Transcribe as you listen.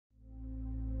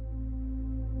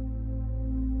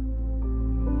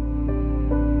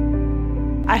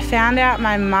I found out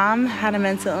my mum had a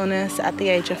mental illness at the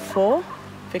age of 4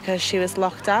 because she was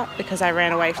locked up because I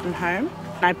ran away from home.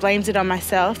 I blamed it on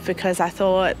myself because I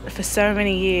thought for so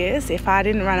many years if I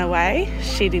didn't run away,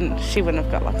 she wouldn't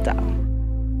have got locked up.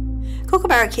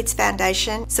 Kookaburra Kids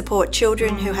Foundation support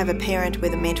children who have a parent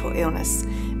with a mental illness.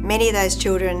 Many of those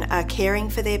children are caring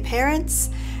for their parents,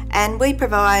 and we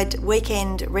provide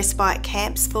weekend respite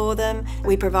camps for them.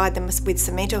 We provide them with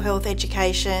some mental health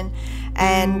education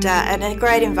and a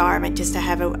great environment just to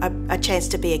have a chance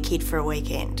to be a kid for a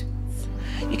weekend.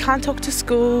 You can't talk to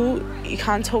school, you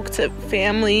can't talk to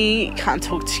family, you can't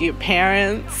talk to your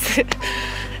parents.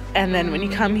 And then when you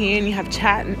come here and you have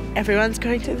chat and everyone's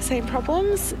going through the same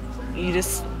problems, you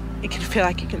can feel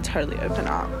like you can totally open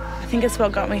up. I think it's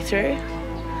what got me through.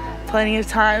 Plenty of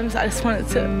times I just wanted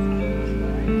to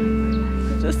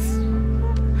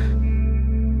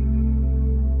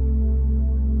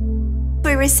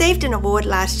We received an award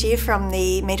last year from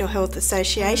the Mental Health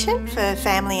Association for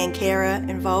family and carer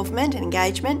involvement and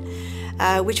engagement,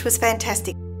 which was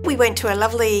fantastic. We went to a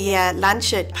lovely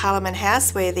lunch at Parliament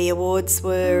House where the awards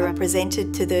were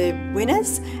presented to the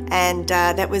winners, and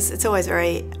it's always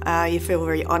you feel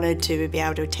very honoured to be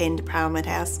able to attend Parliament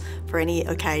House for any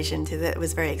occasion. So that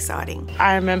was very exciting.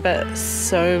 I remember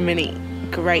so many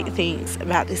great things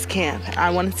about this camp. I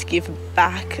wanted to give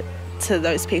back to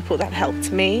those people that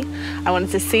helped me. I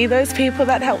wanted to see those people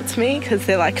that helped me because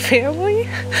they're like family.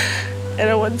 And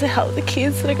I wanted to help the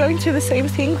kids that are going through the same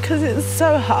thing because it's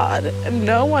so hard and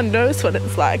no one knows what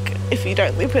it's like if you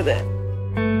don't live with it.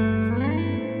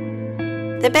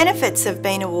 The benefits of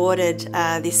being awarded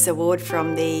this award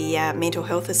from the Mental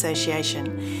Health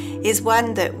Association is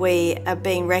one that we are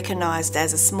being recognised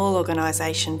as a small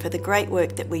organisation for the great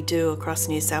work that we do across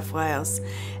New South Wales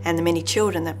and the many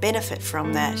children that benefit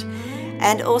from that.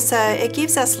 And also it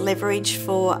gives us leverage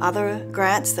for other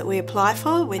grants that we apply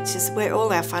for, which is where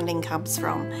all our funding comes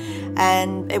from.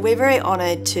 And we're very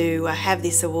honoured to have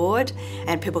this award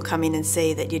and people come in and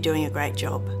see that you're doing a great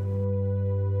job.